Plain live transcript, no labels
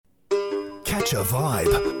Catch a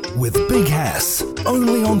Vibe with Big Hass,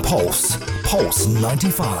 only on Pulse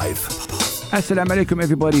 95. Assalamu alaikum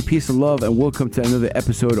everybody, peace and love, and welcome to another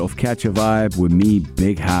episode of Catch a Vibe with me,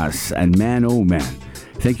 Big Hass. And man, oh man,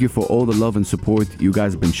 thank you for all the love and support you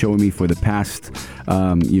guys have been showing me for the past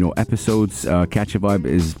episodes. Catch a Vibe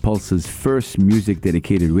is Pulse's first music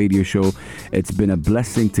dedicated radio show. It's been a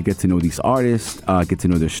blessing to get to know these artists, get to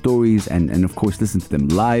know their stories, and of course listen to them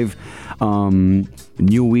live.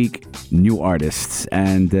 New week, new artists,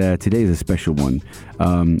 and today is a special one.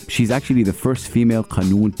 She's actually the first female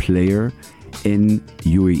qanun player in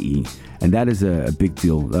UAE, and that is a big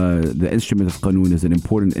deal. The instrument of qanun is an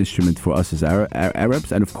important instrument for us as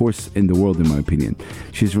Arabs, and of course in the world, in my opinion.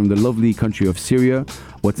 She's from the lovely country of Syria.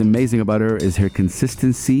 What's amazing about her is her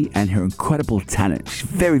consistency and her incredible talent. She's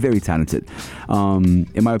very, very talented.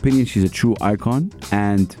 In my opinion, she's a true icon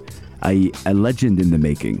and a legend in the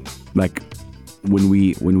making. Like when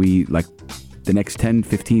we like the next 10,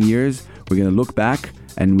 15 years, we're going to look back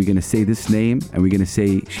and we're going to say this name and we're going to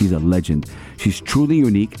say she's a legend. She's truly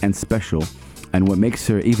unique and special. And what makes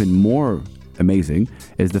her even more amazing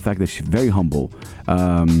is the fact that she's very humble.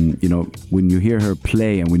 When you hear her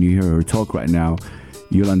play and when you hear her talk right now,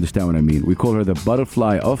 you'll understand what I mean. We call her the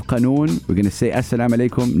butterfly of qanun. We're going to say Assalamu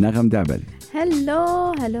alaikum, Nagham Debal.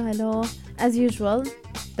 Hello. As usual,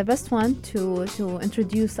 the best one to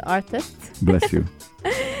introduce the artist. Bless you.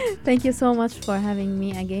 Thank you so much for having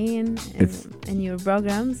me again in your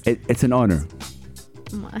programs. It's an honor.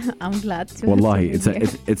 I'm glad to. Wallahi, it's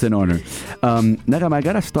an honor. Nagham, I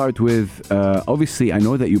gotta start with obviously I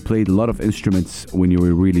know that you played a lot of instruments when you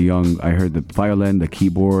were really young. I heard the violin, the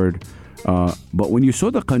keyboard, but when you saw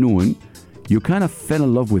the qanun, you kind of fell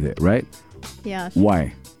in love with it, right? Yeah.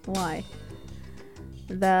 Sure. Why?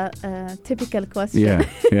 The typical question. Yeah,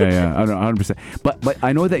 I don't know, 100%. But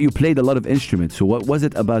I know that you played a lot of instruments. So what was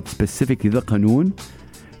it about specifically the qanun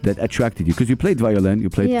that attracted you? Because you played violin, you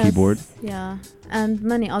played keyboard. Yeah, and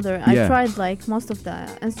many other. I tried like most of the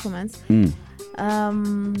instruments.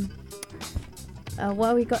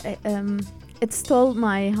 What we got? It stole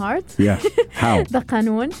my heart. Yeah. How? The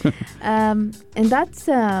qanun. In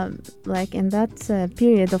that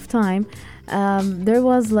period of time, there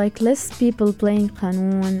was like less people playing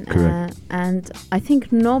qanun, and I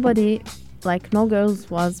think no girls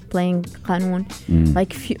was playing qanun.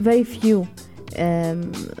 Like very few.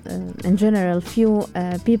 In general, few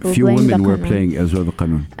people. Few playing women the were qanun. playing as well the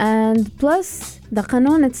qanun. And plus, the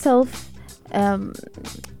qanun itself,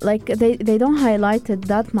 they don't highlight it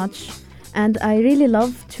that much. And I really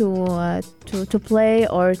love to play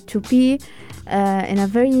or to be in a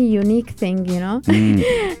very unique thing, you know.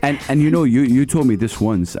 And you told me this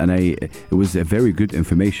once, and it was a very good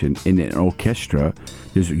information. In an orchestra,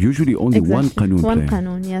 there's usually only one qanun player. One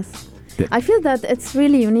qanun, yes. I feel that it's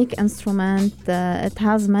really unique instrument. It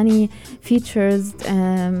has many features.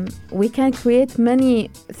 We can create many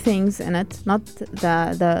things in it, not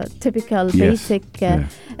the typical basic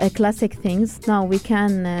classic things. No, we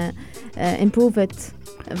can improve it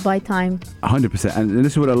by time. 100%. And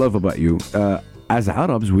this is what I love about you. As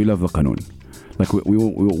Arabs, we love the qanun. Like we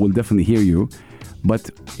will definitely hear you.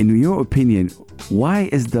 But in your opinion, why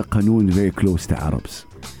is the qanun very close to Arabs?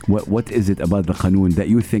 What is it about the qanun that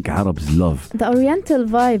you think Arabs love? The Oriental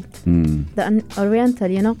vibe. The Oriental,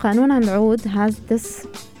 qanun and oud has this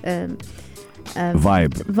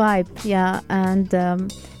vibe, yeah. And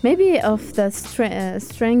maybe of the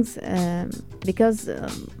strings, because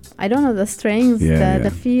I don't know the strings,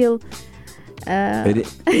 the feel. And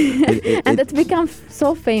it becomes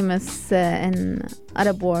so famous in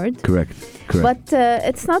Arab world. Correct. But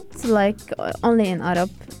it's not like only in Arab.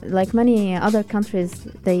 Like many other countries,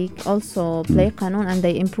 they also play qanun and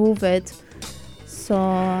they improve it. So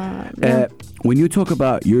when you talk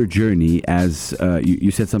about your journey, as you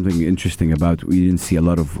said something interesting about we didn't see a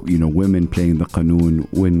lot of women playing the qanun.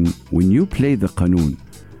 When you play the qanun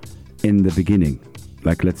in the beginning,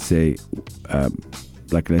 like let's say at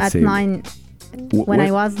 9. When I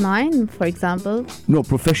was 9, for example. No,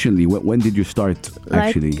 professionally, when did you start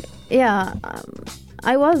actually?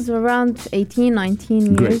 I was around 18,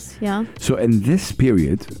 19 Great. years. Yeah. So in this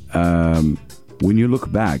period, when you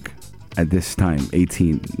look back at this time,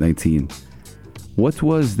 18, 19, what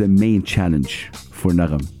was the main challenge for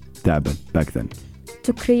Nagham Debal back then?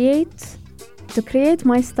 To create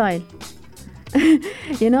my style.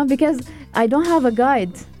 Because I don't have a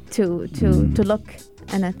guide to look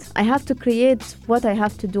in it. I have to create what I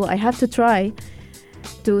have to do. I have to try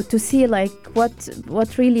to see like what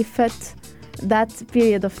really fit that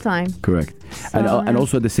period of time. Correct. So, And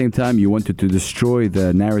also at the same time, you wanted to destroy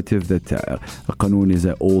the narrative that qanun is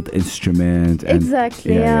an old instrument. And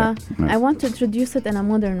exactly, yeah. Right. I want to introduce it in a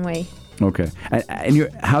modern way. Okay. And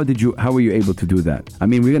how were you able to do that? I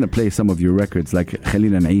mean, we're going to play some of your records, like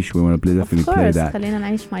Khalina Naish. We want to definitely play that. Khalina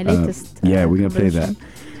Naish, my latest. Yeah, we're going to play that.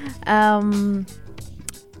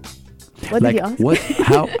 What did you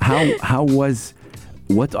ask?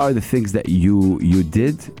 What are the things that you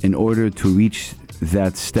did in order to reach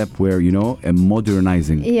that step where,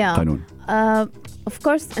 modernizing qanun? Of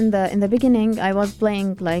course, in the beginning, I was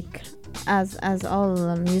playing like as all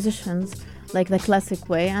musicians, like the classic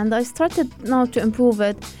way, and I started now to improve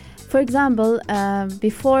it. For example,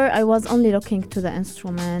 before I was only looking to the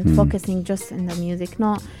instrument, focusing just in the music.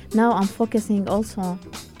 Now I'm focusing also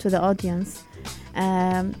to the audience,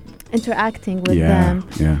 interacting with them.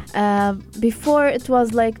 Yeah. Before it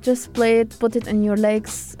was like just play it, put it in your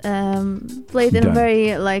legs, play it in a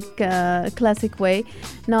very like classic way.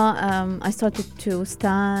 Now I started to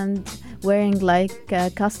stand wearing like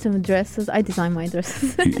custom dresses. I design my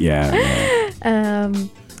dresses.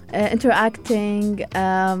 Interacting.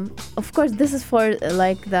 Of course, this is for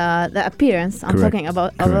like the appearance. I'm talking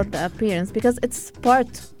about the appearance because it's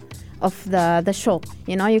part of the show.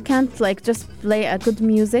 You can't like just play a good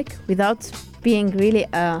music without being really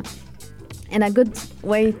in a good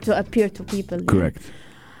way to appear to people. Correct.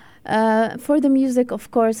 For the music,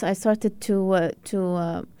 of course, I started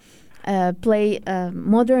to play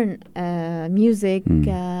modern music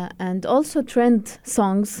and also trend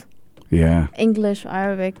songs. Yeah. English,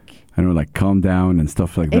 Arabic. I know, like Calm Down and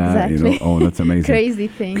stuff like that. Exactly. Oh, that's amazing. Crazy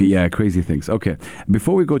things. Yeah, crazy things. Okay.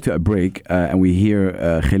 Before we go to a break and we hear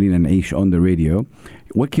Khalina Naish on the radio,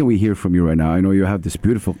 what can we hear from you right now? I know you have this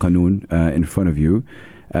beautiful qanun in front of you.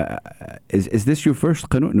 Is this your first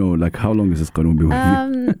qanun? No, like how long has this qanun been with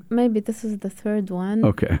you? Maybe this is the third one.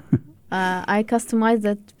 Okay. I customized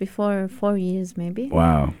it before 4 years, maybe.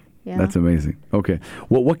 Wow. Yeah. That's amazing. Okay.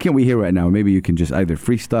 Well, what can we hear right now? Maybe you can just either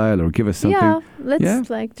freestyle or give us something. Yeah, let's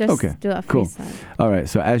do a freestyle. Cool. All right.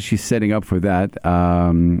 So as she's setting up for that,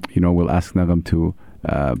 we'll ask Nagham to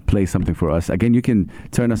play something for us. Again, you can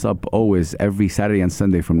turn us up always every Saturday and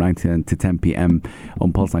Sunday from 9 to 10 p.m.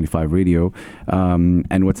 on Pulse 95 Radio.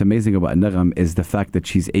 And what's amazing about Nagham is the fact that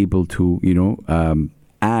she's able to,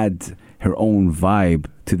 add her own vibe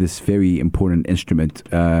to this very important instrument,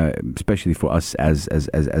 especially for us as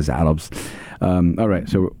Arabs. All right,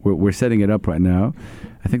 so we're setting it up right now.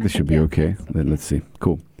 I think this should be okay. Let's see.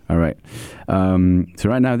 Cool. All right. So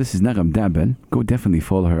right now, this is Nagham Debal. Go definitely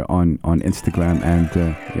follow her on Instagram. And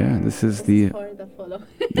this is the... for the follow.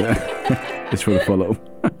 It's for the follow.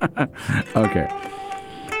 Okay.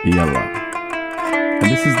 Yalla.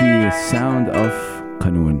 And this is the sound of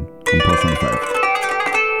qanun on Pulse 95.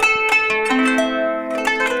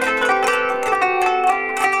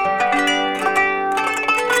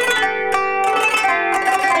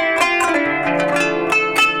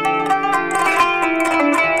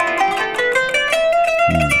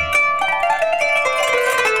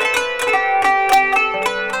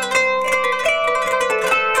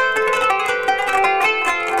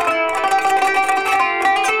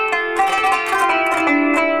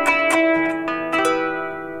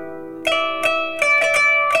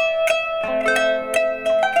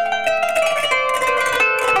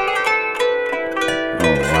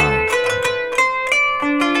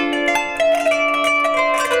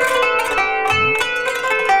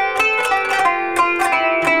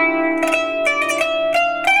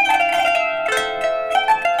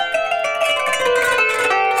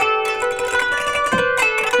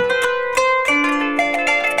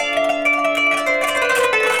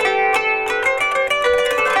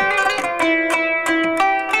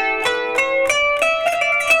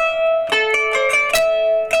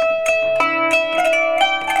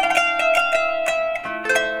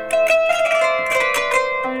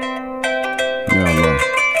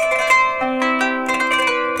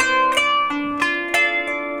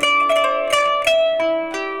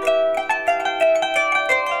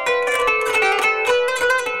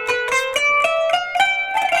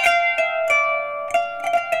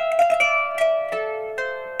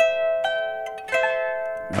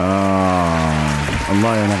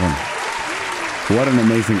 Allah ya Nagham. What an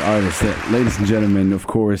amazing artist. Ladies and gentlemen, of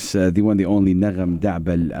course, the one, the only Nagham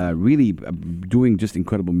Debal, really doing just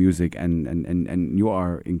incredible music, and you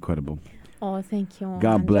are incredible. Oh, thank you.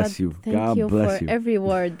 God bless you. Thank you for every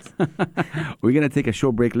word. We're going to take a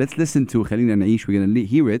short break. Let's listen to Khalina Naish. We're going to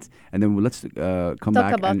hear it, and then let's come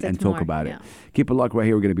back and talk about it. Keep a lock right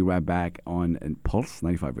here. We're going to be right back on Pulse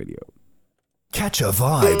 95 Radio. Catch a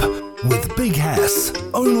vibe with Big Hass,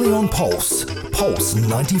 only on Pulse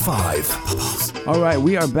 95. All right,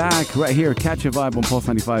 we are back right here, Catch a Vibe on Pulse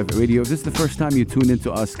 95 Radio. If this is the first time you tune into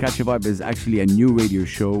us, Catch a Vibe is actually a new radio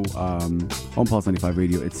show on Pulse 95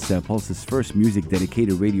 Radio. It's Pulse's first music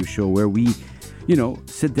dedicated radio show where we,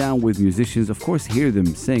 sit down with musicians, of course, hear them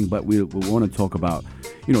sing, but we want to talk about,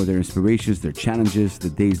 their inspirations, their challenges, the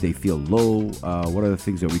days they feel low, what are the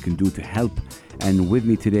things that we can do to help. And with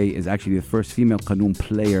me today is actually the first female Qanun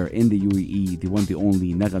player in the UAE, the one, the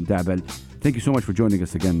only, Nagham Debal. Thank you so much for joining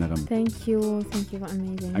us again, Nagham. Thank you.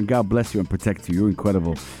 Amazing. And God bless you and protect you. You're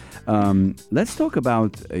incredible. Let's talk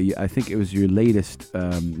about, I think it was your latest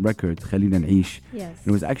record, Khalina Naish. Yes.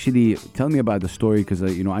 It was actually, tell me about the story, because,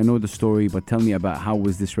 I know the story, but tell me about how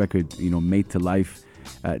was this record, made to life.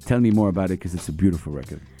 Tell me more about it, because it's a beautiful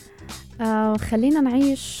record. Khalina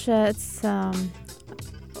Naish,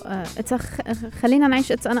 Khalina Naish,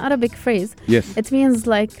 it's an Arabic phrase. Yes. It means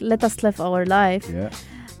like, let us live our life. Yeah.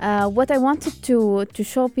 What I wanted to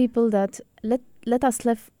show people that let us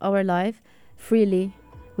live our life freely,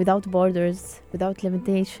 without borders, without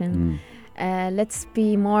limitation. Let's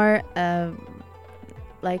be more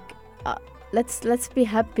let's be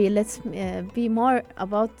happy. Let's be more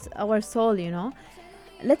about our soul.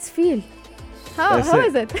 Let's feel. How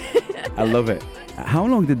is it? I love it. How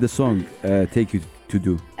long did the song take you to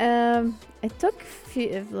do? It took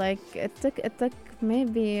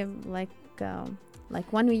maybe like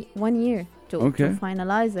 1 year to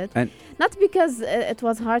finalize it. And not because it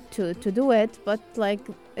was hard to do it, but like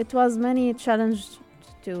it was many challenges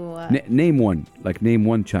to name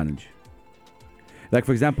one challenge. Like,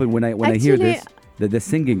 for example, when I hear this, the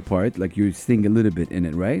singing part, like you sing a little bit in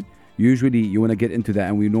it, right? Usually you want to get into that,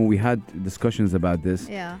 and we had discussions about this.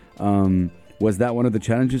 Yeah. Was that one of the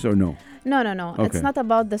challenges or no? No. Okay. It's not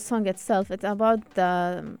about the song itself. It's about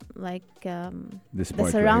the the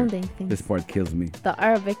surrounding things. This part kills me. The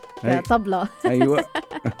Arabic tabla.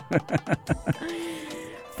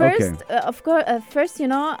 First, of course,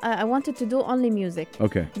 I wanted to do only music.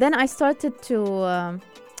 Okay. Then I started to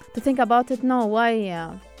think about it. No,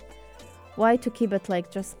 why to keep it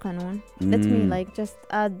like just Qanun? Let me like just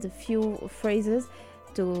add a few phrases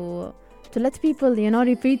to let people,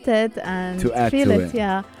 repeat it and to add feel to it.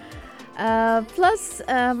 Yeah. Plus,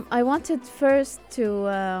 I wanted first to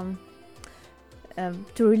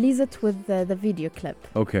release it with the video clip.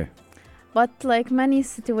 Okay. But like many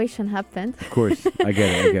situations happened. Of course, I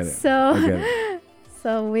get it.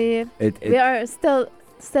 So we are still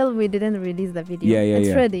we didn't release the video.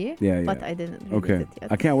 It's ready. But I didn't release it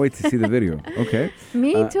yet. I can't wait to see the video. Okay.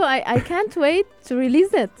 Me too. I can't wait to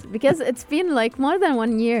release it because it's been like more than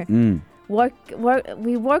 1 year.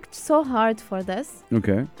 We worked so hard for this.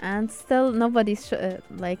 Okay. And still nobody seeing.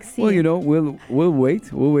 Well, we'll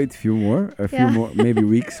wait. We'll wait a few more, maybe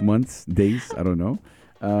weeks, months, days. I don't know.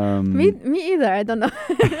 Me either. I don't know.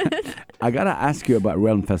 I gotta ask you about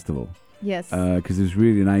Realm Festival. Yes. Because it's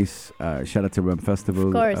really nice. Shout out to Realm Festival.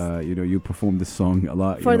 Of course. You performed this song a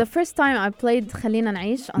lot. For the first time, I played Khalina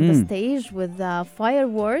Naish on the stage with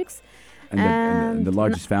fireworks. And the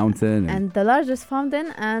largest fountain. And the largest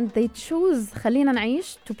fountain. And they choose Khalina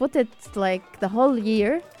Naish to put it like the whole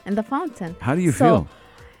year in the fountain. How do you feel?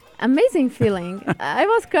 Amazing feeling. I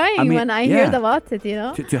was crying when I heard about it,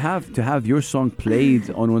 To have your song played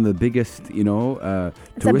on one of the biggest,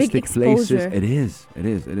 touristic places. It is.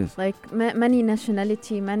 Like many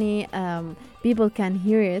nationality, many people can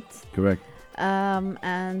hear it. Correct.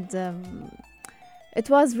 It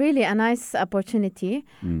was really a nice opportunity.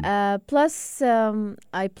 Plus,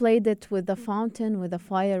 I played it with the fountain, with the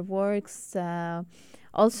fireworks.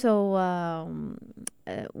 Also, I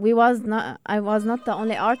was not the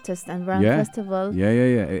only artist in Realm Festival.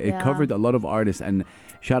 It covered a lot of artists, and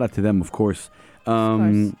shout out to them, of course.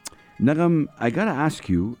 Nagham, I gotta ask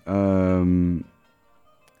you,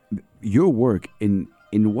 your work, in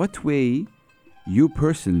what way you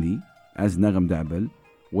personally, as Nagham Debal,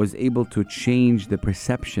 was able to change the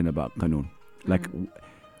perception about Qanun?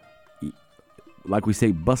 Like we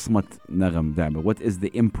say, Basmat Nagham Debal. What is the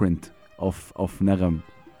imprint of Nagham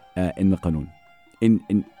in the Qanun?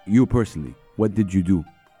 In you personally, what did you do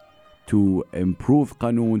to improve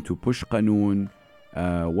Qanun, to push Qanun?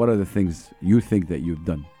 What are the things you think that you've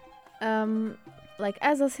done? Like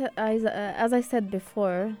as I said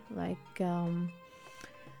before, like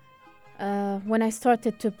when I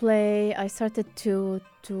started to play, I started to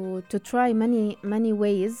try many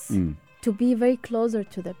ways to be very closer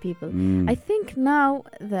to the people. I think now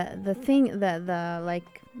the thing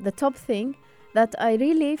the top thing that I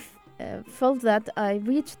really felt that I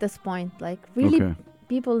reached this point, like really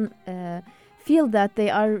people feel that they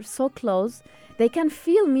are so close. They can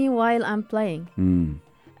feel me while I'm playing.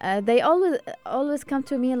 They always come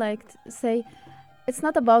to me like say, it's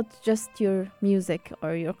not about just your music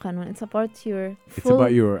or your qanun. It's about your It's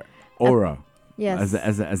about your aura. Yes.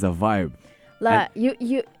 As a vibe. Like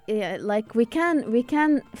we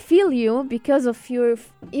can feel you because of your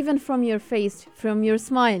even from your face, from your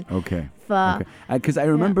smile. Okay. Because I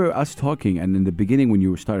remember us talking, and in the beginning when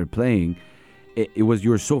you started playing, it was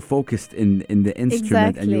you were so focused in the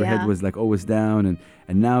instrument, and your head was like always down, and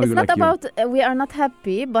now it's you're not like about we are not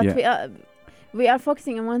happy, but we are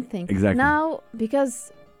focusing on one thing. Exactly. Now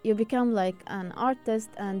because you become like an artist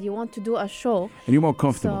and you want to do a show, and you're more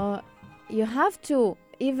comfortable. So you have to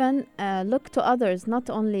even look to others, not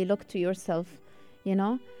only look to yourself, you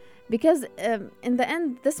know, because in the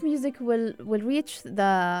end this music will reach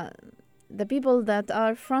the people that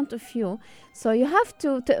are front of you, so you have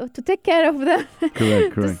to take care of them.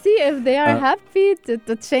 Correct. To see if they are happy,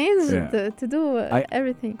 to change, to do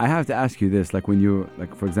everything. I have to ask you this, like when you,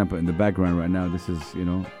 like for example in the background right now, this is, you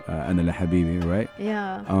know, Ana La Habibi, right?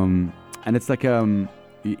 Yeah. And it's like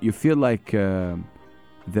you feel like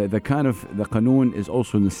the kind of the qanun is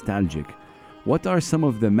also nostalgic. What are some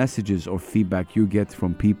of the messages or feedback you get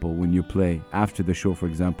from people when you play after the show? For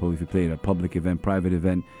example, if you play at a public event, private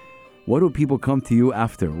event, what do people come to you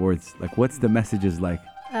afterwards? Like, what's the messages like?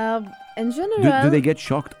 In general, do they get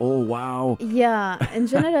shocked? Oh, wow. Yeah, in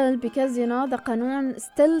general, because you know the qanun is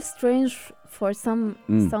still strange for some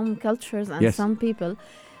cultures and some people.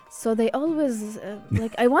 So they always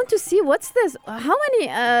like, I want to see what's this. How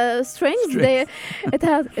many strings they?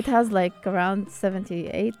 It has like around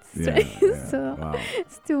 78 strings. So wow.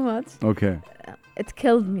 It's too much. Okay. It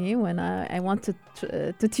killed me when I wanted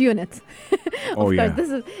to tune it. Of course, this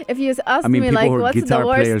is if you ask me like what's the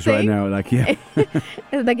worst players thing right now, like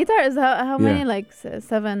the guitar is how many like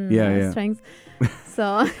 7 strings.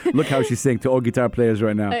 So look how she's saying to all guitar players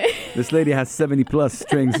right now. This lady has 70 plus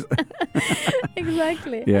strings.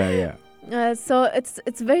 Exactly. Yeah. So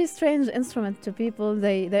it's very strange instrument to people.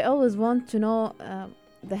 They always want to know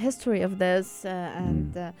the history of this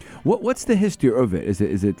and what's the history of it?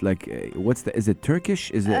 Is it like is it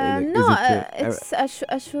Turkish? Is it it's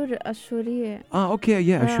Ashuri. Okay,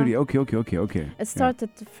 yeah, Ashuri. Okay. It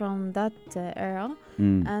started from that era,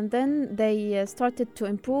 and then they started to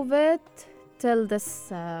improve it till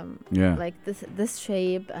this like this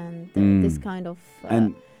shape and this kind of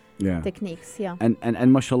techniques.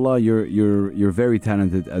 And mashallah, you're very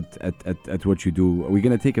talented at what you do. We're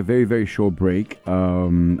gonna take a very, very short break,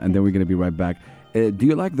 and then we're gonna be right back. Do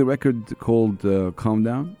you like the record called Calm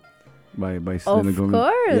Down by Selena Gomez? Of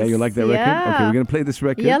course. Yeah, you like that record? Okay, we're gonna play this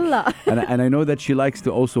record. Yalla. and I know that she likes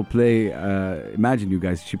to also play imagine you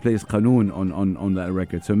guys, she plays qanun on that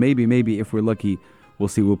record. So maybe if we're lucky, we'll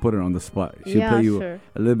see. We'll put her on the spot. She'll play you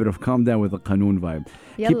a little bit of Calm Down with a qanun vibe.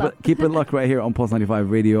 Keep it locked right here on Pulse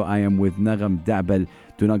 95 Radio. I am with Nagham, Debal.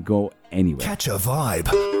 Do not go anywhere. Catch a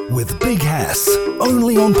vibe with Big Hass.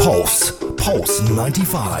 Only on Pulse. Pulse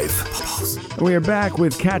 95. We are back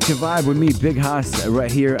with Catch a Vibe with me, Big Hass,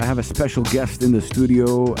 right here. I have a special guest in the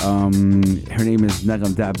studio. Her name is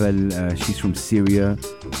Nagham Debal. She's from Syria,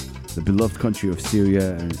 the beloved country of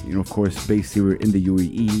Syria, and of course based here in the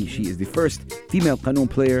UAE. She is the first female qanun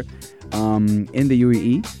player in the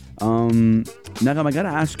UAE. Nagham, I gotta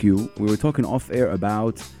ask you, we were talking off air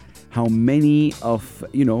about how many of,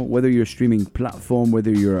 whether you're a streaming platform,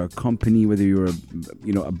 whether you're a company, whether you're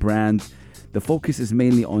a brand, the focus is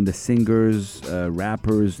mainly on the singers,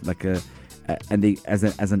 rappers, like and they as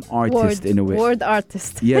an artist in a way. Word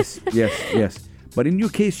artist. Yes. But in your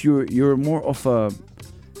case, you're more of a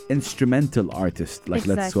instrumental artist, like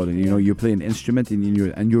exactly, let's call it. You play an instrument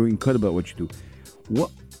and you're incredible at what you do.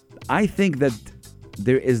 What I think that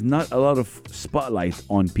there is not a lot of spotlight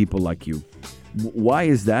on people like you. Why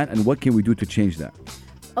is that, and what can we do to change that?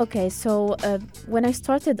 Okay, so when I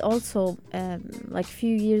started also like a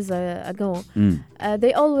few years ago,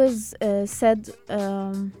 they always said,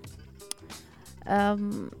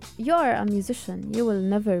 you are a musician, you will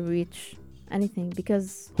never reach anything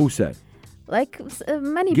because... Who said? Like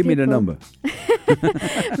many Give people. Me the number.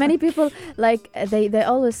 Many people, like they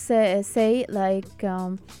always say like...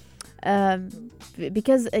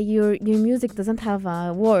 because your music doesn't have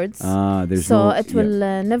words, it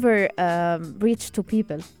will never reach to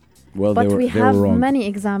people. Well, but we have wrong. many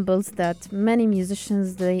examples that many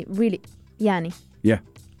musicians, they really yani. Yeah.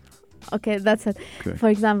 Okay, that's it. Okay. For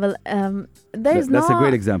example, that's a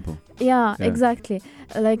great example. Yeah, exactly.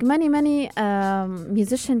 Like many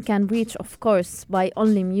musicians can reach, of course, by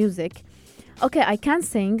only music. Okay, I can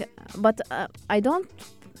sing, but I don't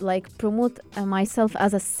like promote myself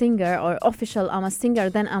as a singer or official. I'm a singer,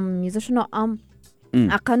 then I'm a musician. No, I'm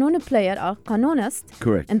a qanun player, a qanunist.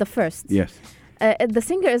 Correct. In the first. Yes. The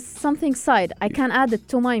singer is something side. I can add it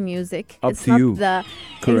to my music. Up it's to not you. Correct.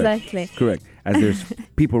 Exactly. Correct. As there's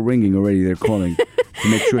people ringing already, they're calling to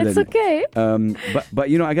make sure it's that. Okay. But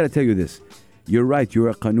you know, I got to tell you this. You're right. You're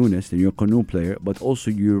a qanunist and you're a qanun player, but also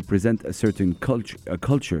you represent a certain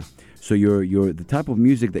culture. So you're the type of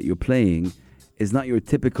music that you're playing is not your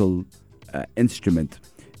typical instrument.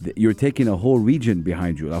 You're taking a whole region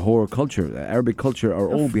behind you, a whole culture. The Arabic culture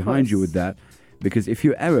are all behind you with that. Because if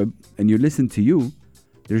you're Arab and you listen to you,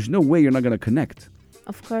 there's no way you're not going to connect.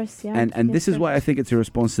 Of course, yeah. And yes, this is why I think it's a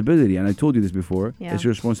responsibility. And I told you this before. Yeah. It's a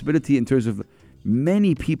responsibility in terms of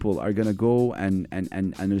many people are going to go and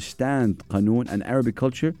understand qanun and Arabic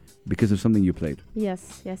culture because of something you played.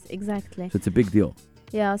 Yes, exactly. So it's a big deal.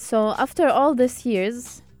 Yeah, so after all these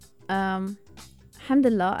years,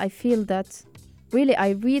 alhamdulillah, I feel that really I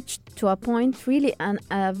reached to a point, really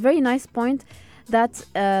a very nice point that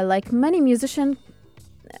like many musicians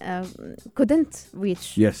couldn't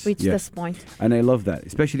reach this point. And I love that,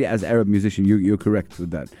 especially as Arab musician. You're correct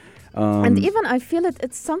with that. And even I feel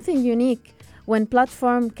it's something unique when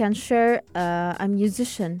platform can share a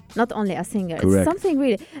musician, not only a singer. Correct. It's something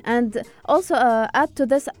really. And also add to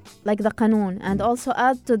this like the qanun, and also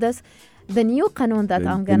add to this the new qanun that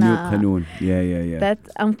I'm gonna. The new qanun, yeah. That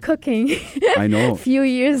I'm cooking. I know. Few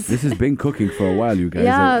years. This has been cooking for a while, you guys.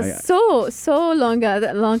 Yeah, so long,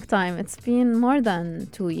 a long time. It's been more than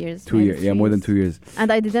 2 years. 2 years, yeah, more than 2 years.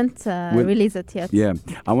 And I didn't release it yet. Yeah,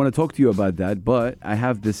 I want to talk to you about that, but I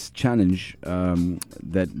have this challenge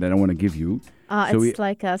that I want to give you. It's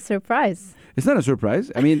like a surprise. It's not a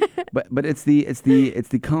surprise. I mean, but it's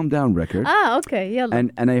the Calm Down record. Okay, yeah.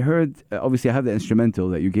 And I heard, obviously I have the instrumental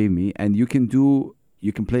that you gave me, and you can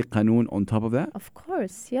play qanun on top of that. Of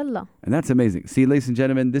course, yalla. And that's amazing. See, ladies and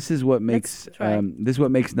gentlemen, this is what makes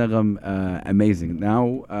Nagham amazing.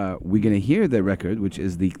 Now we're gonna hear the record, which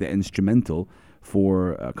is the instrumental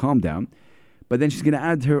for Calm Down. But then she's going to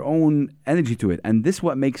add her own energy to it. And this is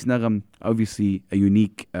what makes Nagham obviously a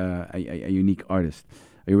unique artist.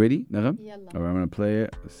 Are you ready, Nagham? Yalla. All right, I'm going to play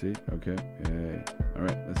it. Let's see. Okay. Yay. All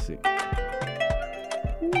right, let's see.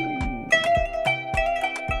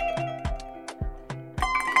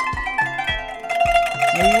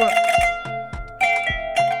 أيوة.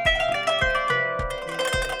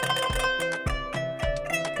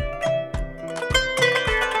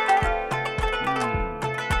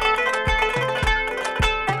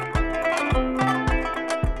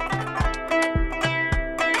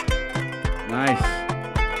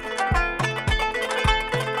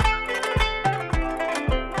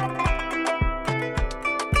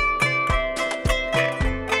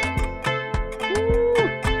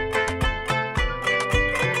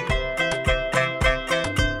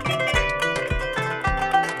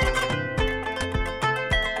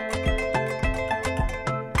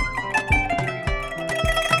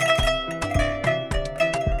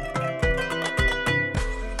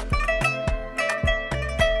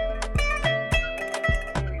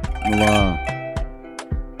 Allah.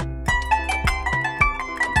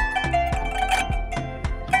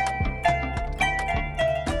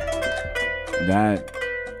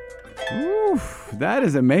 That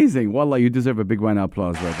is amazing. Wallah, you deserve a big round of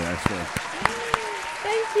applause right there, I swear.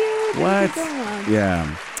 Thank you. What? Thank you so much. Yeah.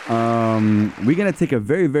 We're going to take a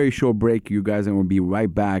very, very short break, you guys, and we'll be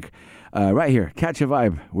right back. Right here, Catch a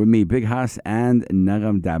Vibe with me, Big Hass, and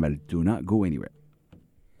Nagham Debal. Do not go anywhere.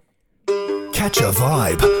 Catch a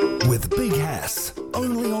Vibe with Big Hass,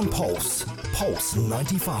 only on Pulse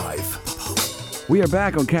 95. We are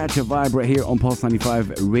back on Catch a Vibe right here on Pulse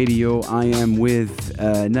 95 Radio. I am with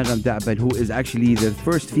Nagham Debal, who is actually the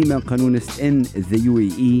first female qanunist in the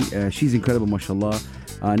UAE. She's incredible, mashallah.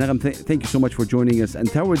 Nagham, thank you so much for joining us.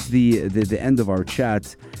 And towards the end of our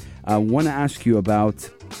chat, I want to ask you about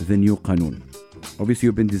the new qanun. Obviously,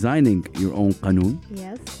 you've been designing your own qanun.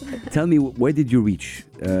 Yes. Tell me, where did you reach?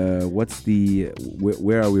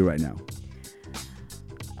 Where are we right now?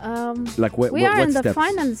 We are in the steps?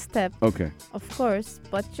 final step. Okay. Of course,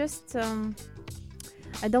 but just I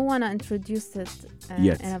don't want to introduce it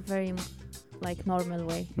Yet. in a very normal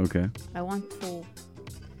way. Okay. I want to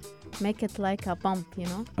make it like a bump, you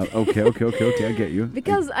know. Okay. I get you.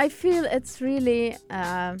 Because I feel it's really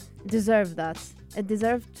deserve that. It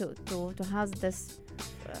deserves to have this.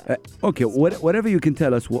 Okay. Whatever you can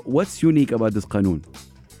tell us, what's unique about this qanun?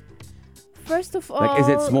 First of all, is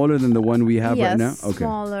it smaller than the one we have yes, right now? Okay.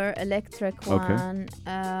 Smaller, electric one.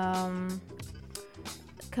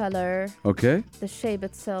 color, Okay. the shape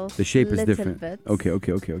itself. The shape is little different. bit. Okay.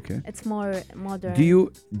 It's more modern.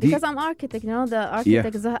 Because I'm architect, the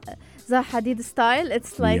architect Zaha Hadid style.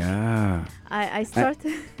 It's like I started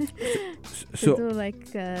to do like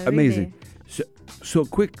amazing. Really. So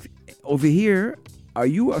quick over here. Are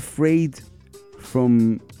you afraid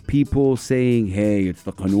from people saying, "Hey, it's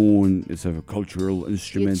the qanoon, it's a cultural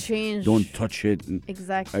instrument, don't touch it"?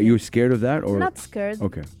 Exactly. Are you scared of that, or not scared?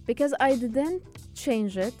 Okay. Because I didn't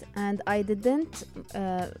change it, and I didn't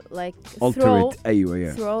alter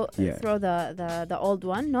it. Throw the old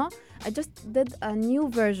one. No, I just did a new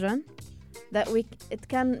version that it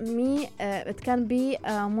can be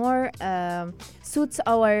more suits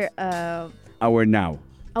our now.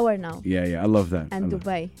 Yeah, I love that. And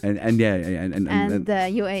Dubai. And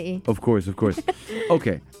UAE. Of course.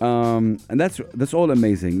 Okay. And that's all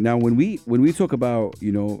amazing. Now when we talk about,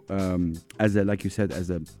 as a, like you said, as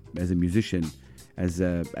a musician, as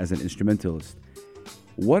an instrumentalist,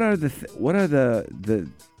 what are the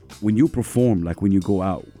when you perform, like when you go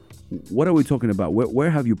out, what are we talking about?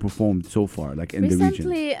 Where have you performed so far, like in the region?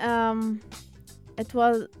 Recently, it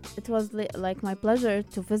was like my pleasure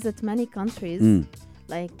to visit many countries.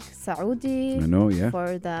 Like Saudi, I know, yeah.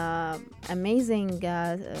 For the amazing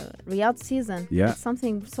Riyadh season. Yeah. It's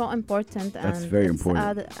something so important. That's very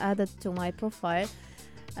important. Added to my profile.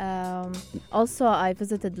 Also, I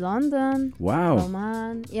visited London. Wow.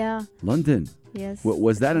 Oman, yeah. London. Yes.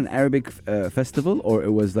 Was that an Arabic festival, or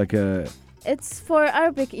it was like a... It's for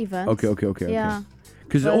Arabic events. Okay. Yeah.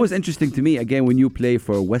 Because it's always interesting to me, again, when you play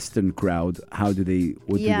for a Western crowd, what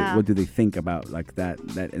do they think about like that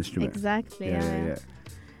instrument? Exactly. Yeah.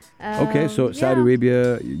 Okay, so Saudi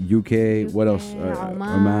Arabia, UK, what else?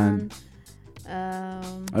 Oman.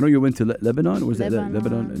 I know you went to Lebanon. Was it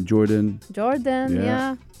Lebanon and Jordan? Jordan,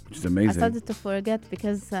 yeah. Which is amazing. I started to forget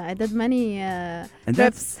because I did many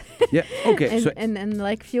trips. Yeah. Okay. in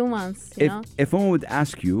like few months. If someone would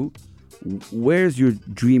ask you, where's your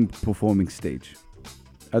dream performing stage?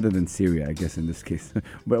 Other than Syria, I guess in this case.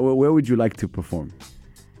 But where would you like to perform?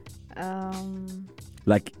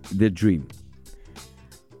 Like the dream.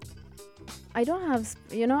 I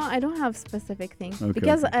don't have specific things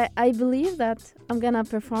because I believe that I'm gonna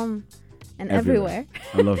perform everywhere.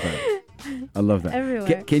 I love that.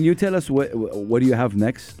 Everywhere. Can you tell us what do you have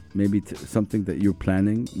next? Maybe something that you're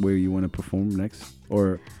planning where you want to perform next,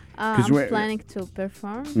 or I'm planning to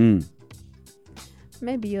perform.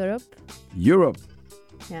 Maybe Europe.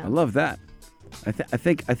 Yeah. I love that. I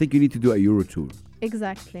think you need to do a Euro tour.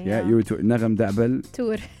 Exactly. Yeah. Euro tour. Nagham Debal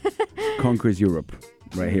tour conquers Europe.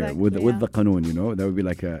 Right here with the qanoon, that would be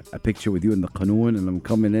like a picture with you in the qanoon, and I'm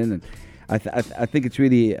coming in, and I think it's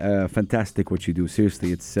really fantastic what you do.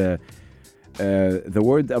 Seriously, it's the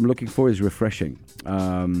word I'm looking for is refreshing.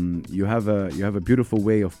 You have a beautiful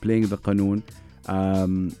way of playing the qanoon.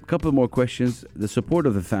 Couple more questions. The support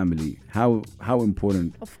of the family, how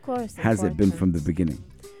important? Of course, has it been from the beginning?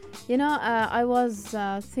 I was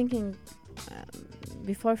thinking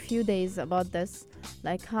before a few days about this,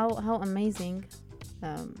 like how amazing.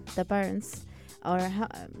 The parents, or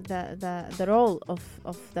the role of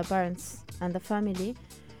the parents and the family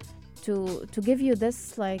to give you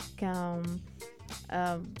this like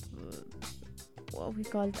what we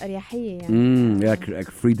call it like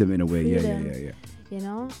freedom in a way. Freedom, yeah.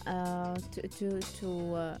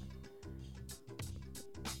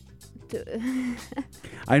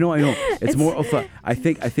 I know. It's more of a. I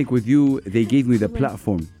think with you, they gave me the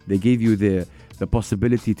platform. They gave you the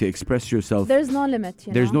possibility to express yourself. There's no limit.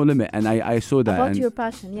 There's no limit, and I saw that. About your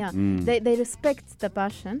passion, yeah. They respect the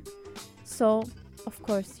passion, so of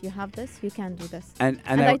course you have this. You can do this. And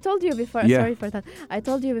I told you before. Yeah. Sorry for that. I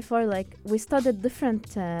told you before. Like we studied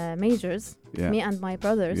different majors, me and my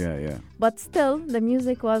brothers. Yeah. But still, the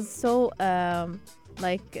music was so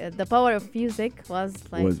the power of music was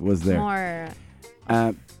like was there more.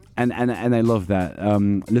 And I love that.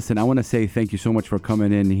 Listen, I want to say thank you so much for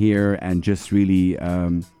coming in here and just really,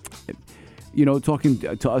 talking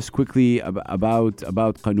to us quickly about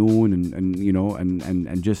qanoon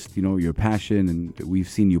and just your passion, and we've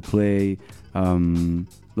seen you play.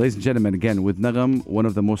 Ladies and gentlemen, again with Nagham, one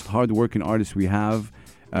of the most hardworking artists we have.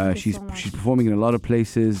 She's performing in a lot of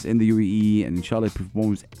places in the UAE, and inshallah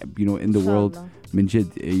performs in the world. Minjid,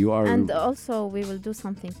 you are, and also we will do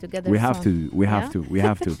something together. We have to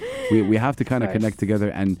kind of connect together.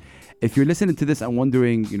 And if you're listening to this and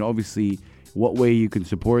wondering, obviously what way you can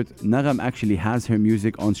support, Nagham actually has her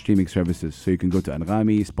music on streaming services, so you can go to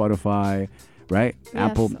Anghami, Spotify, right? Yes,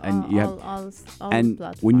 Apple, and you have all and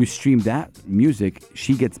platforms. When you stream that music,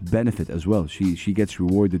 she gets benefit as well. She gets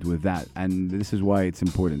rewarded with that, and this is why it's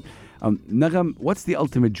important. Nagham, what's the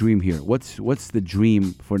ultimate dream here? What's the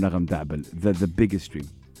dream for Nagham Debal? The biggest dream?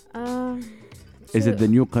 Is it the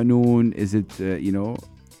new Qanun? Is it,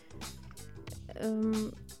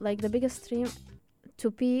 like the biggest dream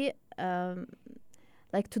to be,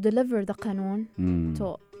 like to deliver the Qanun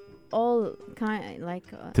to all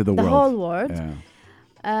to the world. whole world.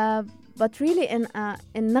 Yeah. But really in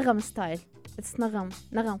Nagham style. It's Nagham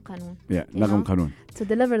Qanun. Yeah, Nagham Qanun. To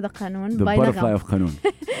deliver the Qanun The by butterfly Nagham. of Qanun.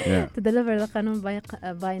 Yeah. To deliver the Qanun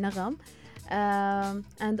by Nagham.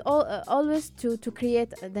 And always to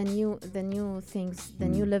create the new things, the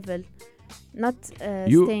new level, not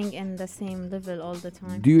staying in the same level all the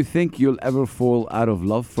time. Do you think you'll ever fall out of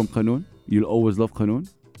love from Qanun? You'll always love Qanun?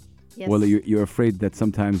 Yes. Well, you're afraid that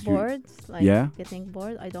sometimes bored, getting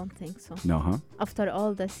bored? I don't think so. No, huh? After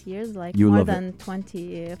all these years, like you more than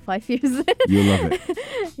 25 years. You love it.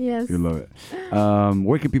 Yes. You love it.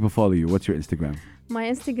 Where can people follow you? What's your Instagram? My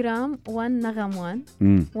Instagram, one Nagham one.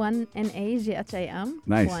 One Nagham.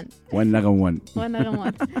 Nice. One Nagham one. One Nagham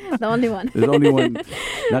one. The only one. There's only one.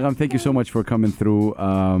 Nagham, thank you so much for coming through.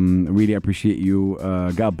 Really appreciate you.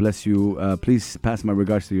 God bless you. Please pass my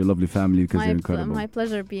regards to your lovely family because they're incredible. My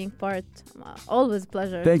pleasure being part. Always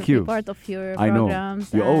pleasure. Thank to you. Be part of your I know.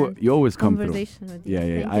 programs. You always come through. Conversation with you.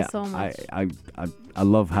 Yeah. Thank you so much. I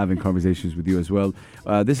love having conversations with you as well.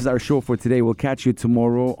 This is our show for today. We'll catch you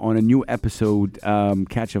tomorrow on a new episode.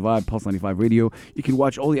 Catch a Vibe, Pulse 95 Radio. You can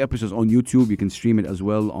watch all the episodes on YouTube. You can stream it as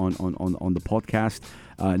well on the podcast.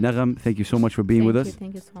 Nagham, thank you so much for being with us.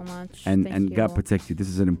 Thank you so much. And God protect you. This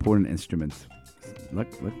is an important instrument. Look,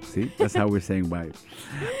 see? That's how we're saying bye.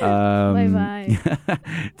 Bye-bye.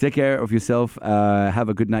 Take care of yourself. Have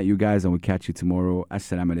a good night, you guys, and we'll catch you tomorrow.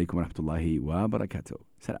 Assalamu alaikum wa rahmatullahi wa barakatuh.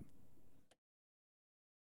 Salam.